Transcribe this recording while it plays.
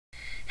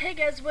Hey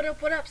guys, what up,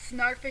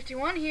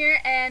 Snark51 here,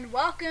 and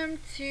welcome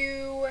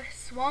to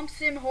Swamp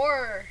Sim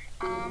Horror.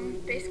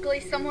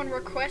 Basically someone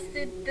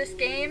requested this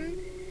game,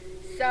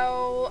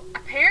 so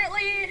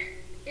apparently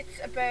it's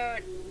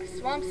about a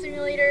swamp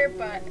simulator,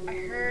 but I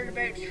heard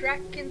about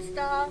Shrek and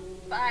stuff,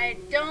 but I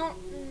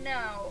don't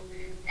know.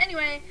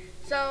 Anyway,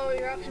 so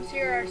your options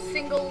here are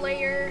single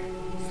layer,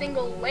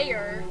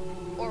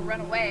 or run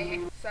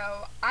away.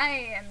 So I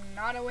am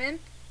not a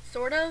wimp,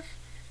 sort of.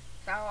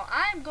 So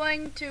I'm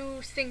going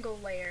to single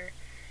layer.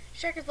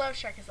 Shrek is Love,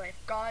 Shrek is Life.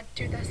 God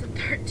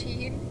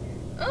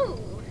 2013.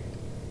 Oh,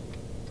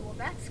 well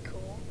that's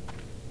cool.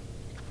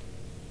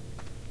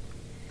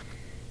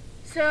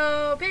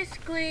 So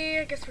basically,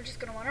 I guess we're just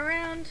gonna run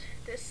around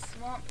this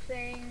swamp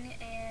thing,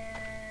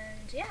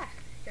 and yeah,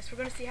 I guess we're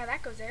gonna see how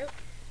that goes out.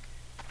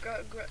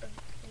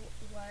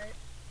 What?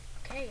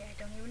 Okay, I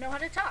don't even know how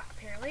to talk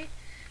apparently.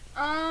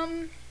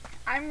 I'm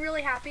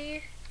really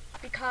happy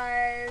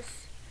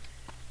because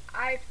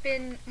I've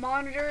been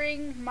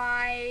monitoring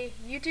my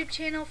YouTube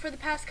channel for the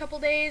past couple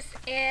days,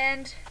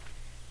 and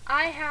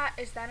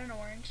is that an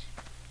orange?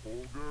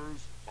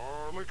 Ogres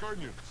are like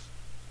onions.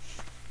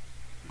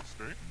 They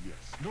stink?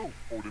 Yes. No.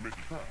 Oh, they make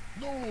you cry?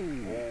 No. Oh, you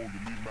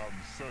leave them out in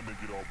the sun, they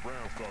get all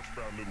brown, start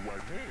sprouting little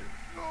white hairs?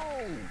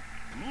 No.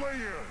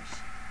 Layers.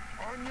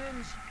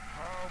 Onions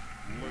have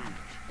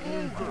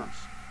layers. Ogres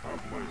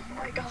have layers. Oh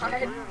my god.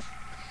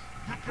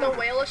 The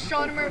whale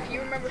astronomer, if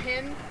you remember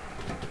him.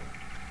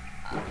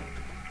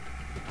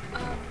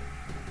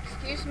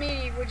 Excuse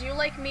me, would you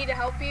like me to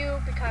help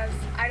you? Because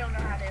I don't know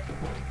how to.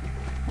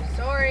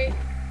 Sorry.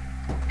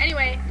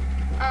 Anyway,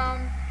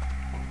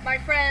 my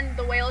friend,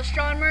 the whale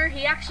astronomer,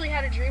 he actually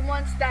had a dream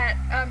once that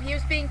he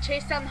was being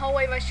chased down the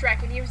hallway by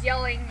Shrek, and he was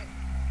yelling,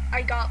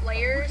 "I got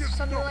layers," or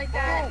something like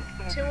that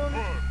to him.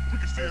 It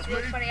was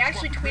really funny. I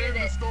actually tweeted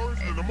it.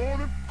 In the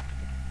morning,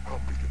 I'm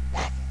making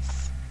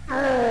waffles.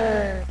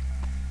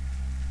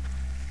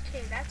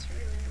 Okay, that's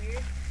really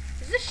weird.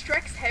 Is this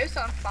Shrek's house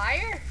on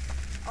fire?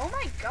 Oh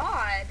my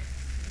god.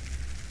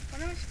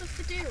 What am I supposed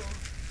to do?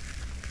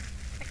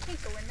 I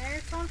can't go in there,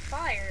 it's on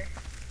fire.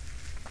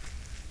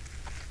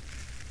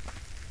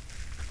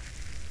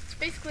 So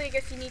basically, I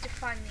guess you need to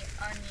find the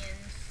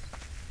onions.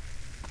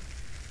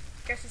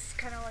 I guess it's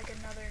kind of like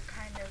another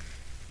kind of...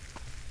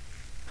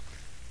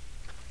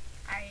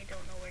 I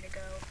don't know where to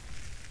go.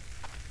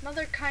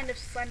 Another kind of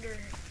Slender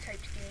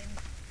type game.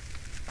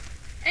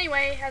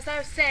 Anyway, as I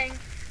was saying,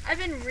 I've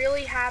been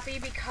really happy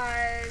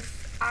because,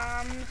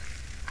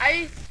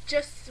 I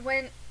just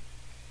went...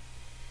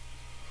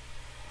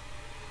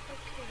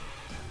 Okay,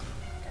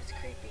 that's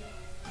creepy.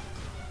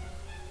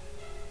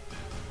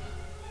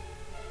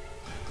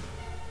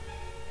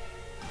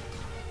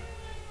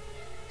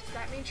 Does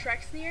that mean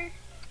Shrek's near?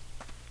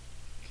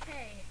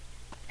 Okay.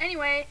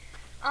 Anyway,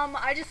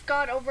 I just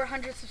got over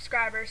 100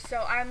 subscribers,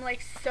 so I'm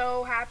like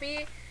so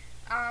happy.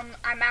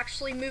 I'm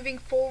actually moving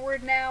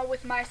forward now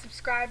with my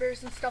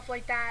subscribers and stuff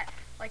like that.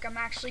 Like, I'm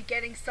actually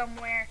getting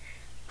somewhere.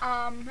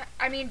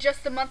 I mean,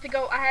 just a month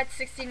ago I had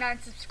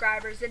 69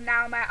 subscribers, and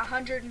now I'm at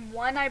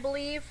 101, I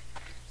believe.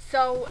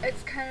 So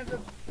it's kind of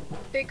a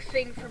big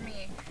thing for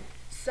me.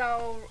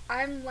 So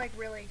I'm like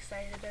really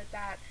excited about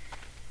that.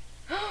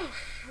 Oh,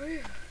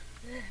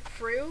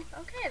 Frew?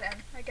 Okay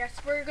then. I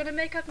guess we're gonna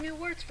make up new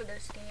words for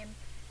this game.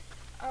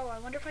 Oh, I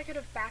wonder if I could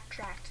have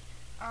backtracked.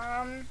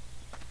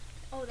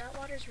 Oh, that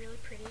water's really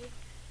pretty.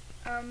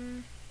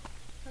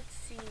 Let's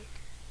see.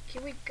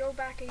 Can we go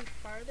back any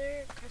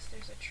farther? Because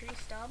there's a tree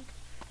stump.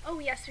 Oh,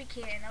 yes, we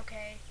can.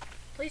 Okay.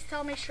 Please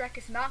tell me Shrek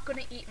is not going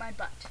to eat my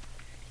butt.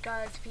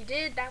 Because if he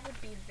did, that would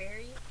be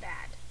very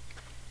bad.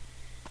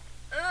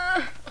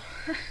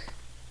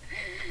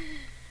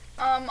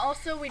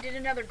 Also, we did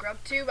another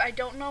GrubTube. I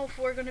don't know if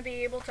we're going to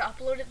be able to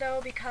upload it,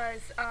 though,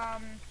 because,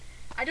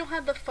 I don't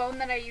have the phone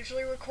that I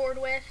usually record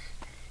with.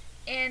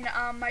 And,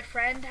 my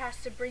friend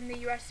has to bring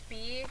the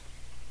USB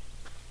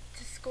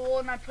to school,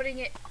 and I'm putting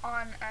it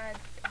on a...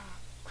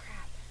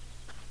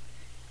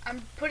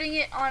 I'm putting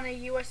it on a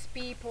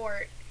USB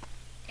port,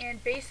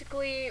 and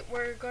basically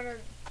we're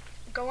gonna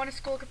go on a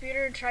school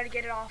computer and try to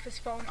get it off his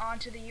phone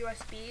onto the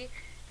USB.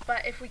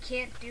 But if we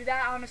can't do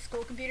that on a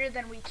school computer,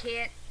 then we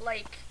can't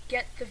like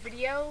get the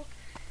video.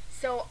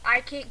 So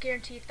I can't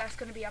guarantee if that's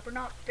gonna be up or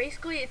not.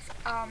 Basically, it's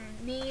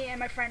me and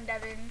my friend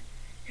Devin,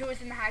 who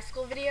was in the high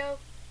school video,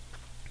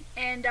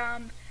 and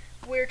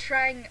we're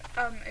trying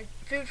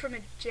food from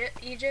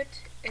Egypt.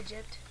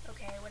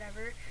 Okay,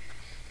 whatever.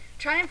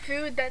 Trying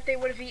food that they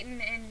would have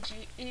eaten in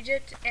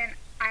Egypt, and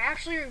I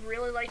actually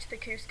really liked the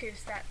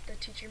couscous that the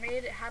teacher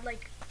made. It had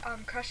like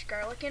crushed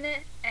garlic in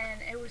it,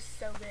 and it was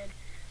so good.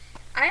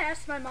 I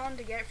asked my mom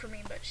to get it for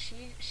me, but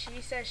she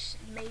says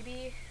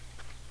maybe,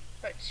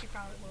 but she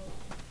probably will.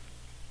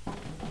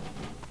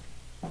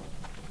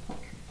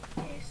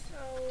 Okay,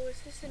 so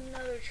is this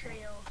another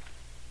trail?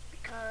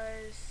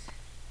 Because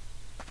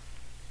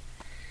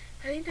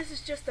I think this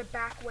is just the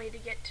back way to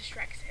get to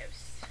Shrek's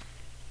house.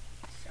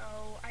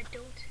 So I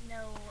don't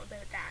know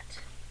about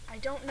that. I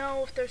don't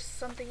know if there's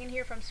something in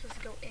here, if I'm supposed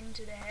to go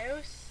into the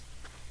house,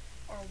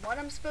 or what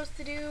I'm supposed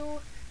to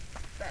do.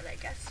 but I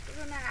guess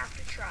we're gonna have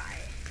to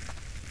try.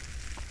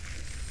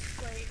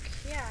 It's like,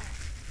 yeah.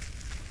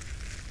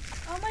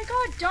 Oh my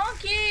god,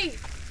 donkey!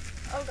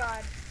 Oh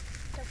god,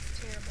 that's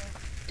terrible.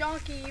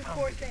 Donkey, you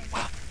poor thing.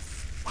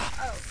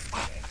 Oh,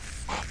 okay.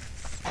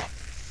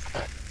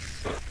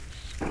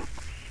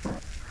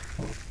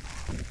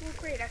 Well,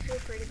 great, I feel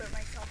great about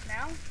myself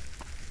now.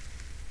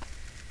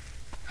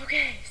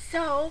 Okay,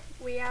 so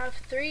we have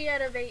 3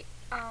 out of 8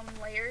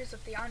 layers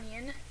of the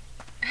onion.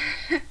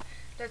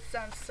 That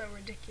sounds so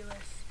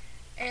ridiculous.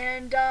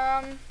 And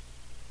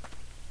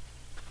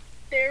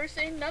there's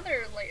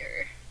another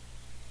layer.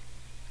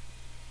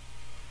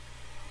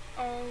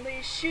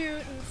 Only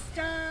shooting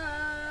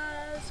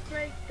stars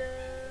break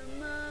the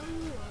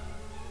mold.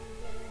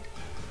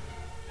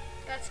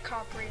 That's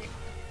copyright.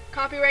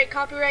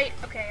 Copyright.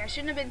 Okay, I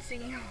shouldn't have been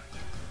singing.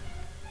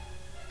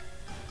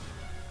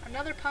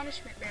 Another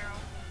punishment barrel.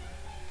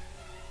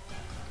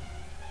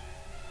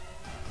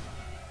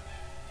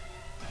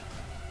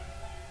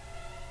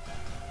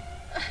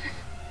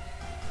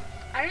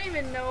 I don't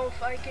even know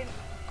if I can.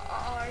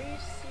 Are you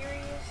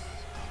serious?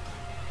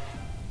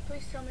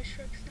 Please tell me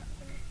Shrek's not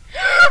gonna.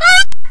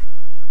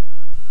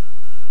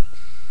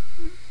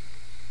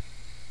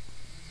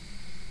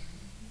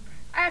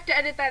 I have to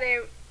edit that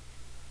out.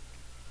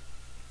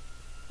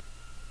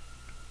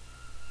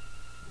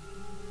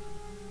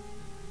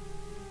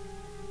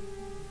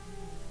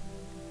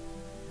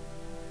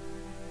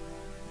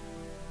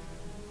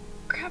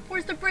 Crap,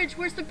 where's the bridge?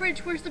 Where's the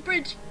bridge? Where's the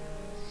bridge?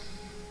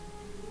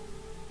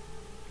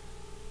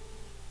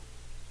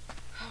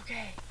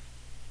 Okay.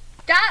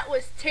 That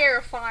was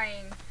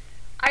terrifying.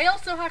 I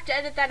also have to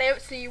edit that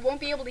out so you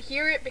won't be able to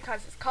hear it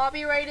because it's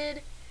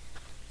copyrighted.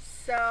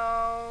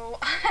 So,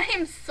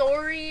 I'm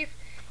sorry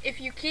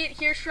if you can't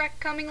hear Shrek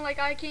coming like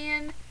I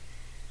can.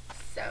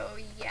 So,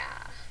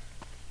 yeah.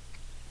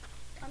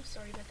 I'm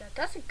sorry about that.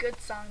 That's a good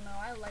song though.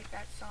 I like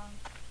that song.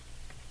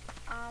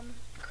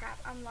 Crap.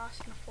 I'm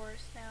lost in the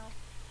forest now.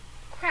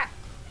 Crap.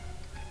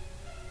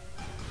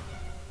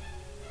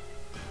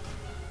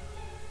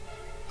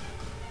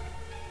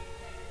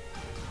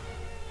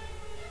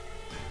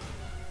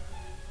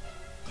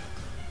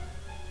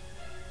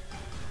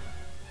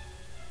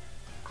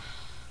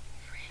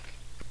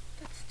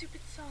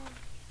 Stupid song.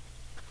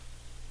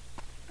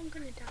 I'm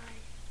gonna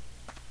die.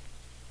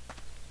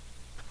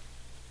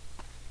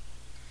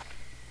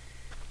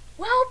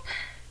 Welp!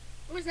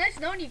 It was nice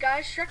knowing you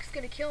guys. Shrek's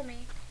gonna kill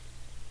me.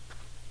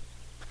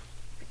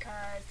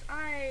 Because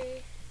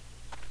I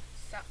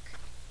suck.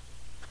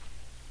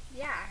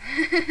 Yeah.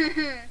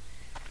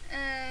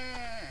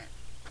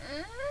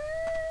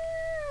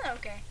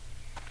 Okay.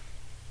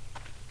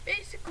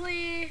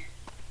 Basically,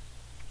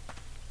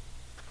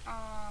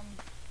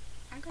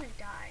 I'm gonna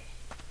die.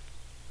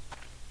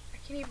 I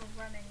can't even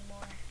run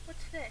anymore.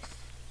 What's this?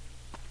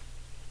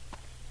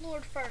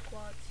 Lord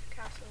Farquaad's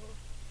castle.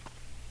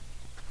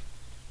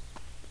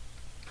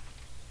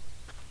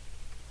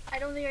 I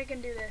don't think I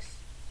can do this.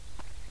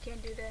 I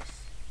can't do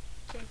this.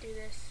 Can't do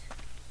this.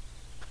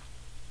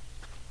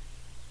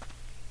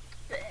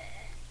 Bleh.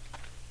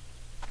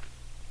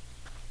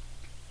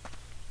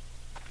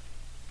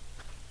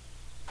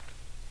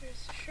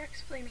 There's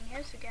Shrek's flaming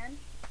house again.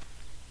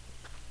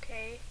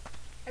 Okay.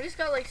 I just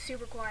got like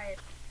super quiet.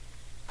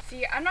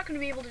 See, I'm not going to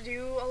be able to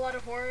do a lot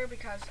of horror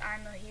because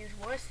I'm a huge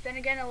wuss. Then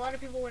again, a lot of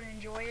people would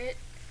enjoy it.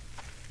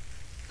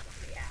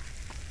 Yeah.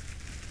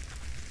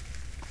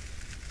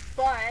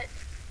 But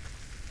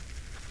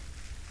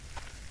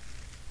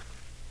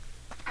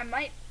I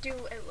might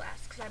do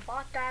Outlast because I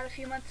bought that a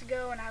few months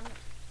ago and I haven't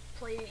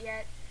played it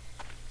yet.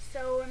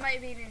 So it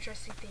might be an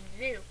interesting thing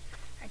to do.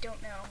 I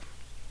don't know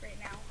right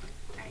now.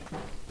 I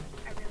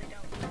really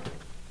don't.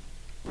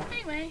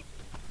 Anyway,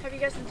 hope you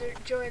guys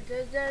enjoyed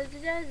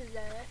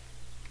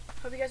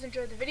hope you guys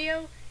enjoyed the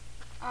video.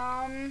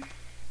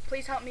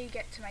 Please help me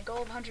get to my goal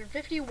of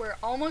 150. We're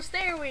almost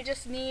there. We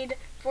just need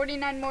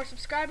 49 more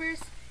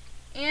subscribers.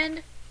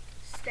 And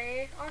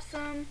stay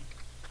awesome.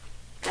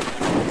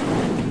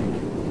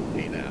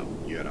 Hey now,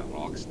 you're a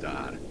rock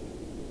star.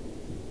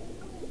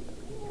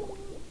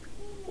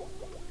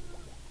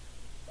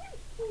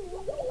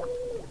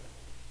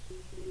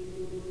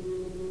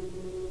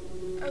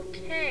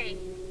 Okay.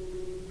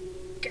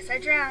 Guess I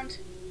drowned.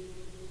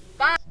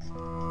 Bye.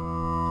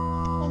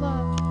 Hold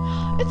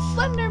on. It's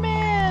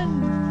Slenderman!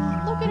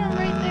 Look at him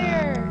right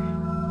there.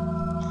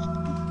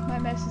 My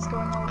mouse is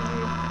going all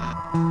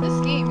weird. This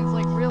game is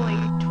like really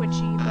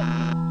twitchy, but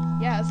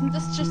yeah, isn't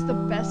this just the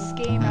best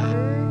game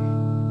ever?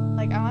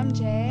 Like, I'm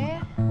Jay.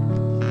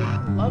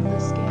 I love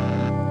this game.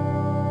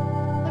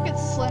 Look at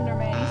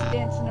Slenderman. He's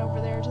dancing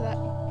over there to that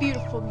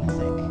beautiful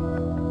music.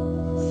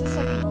 Is this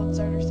like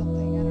Mozart or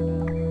something? I don't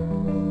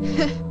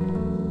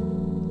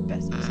know.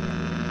 Best music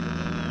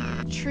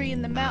ever. Tree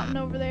in the mountain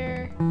over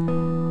there.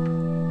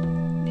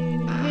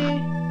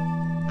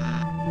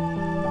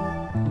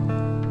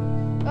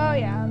 Oh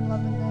yeah, I'm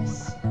loving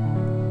this.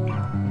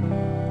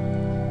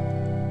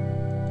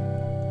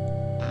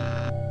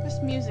 This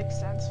music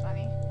sounds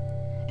funny.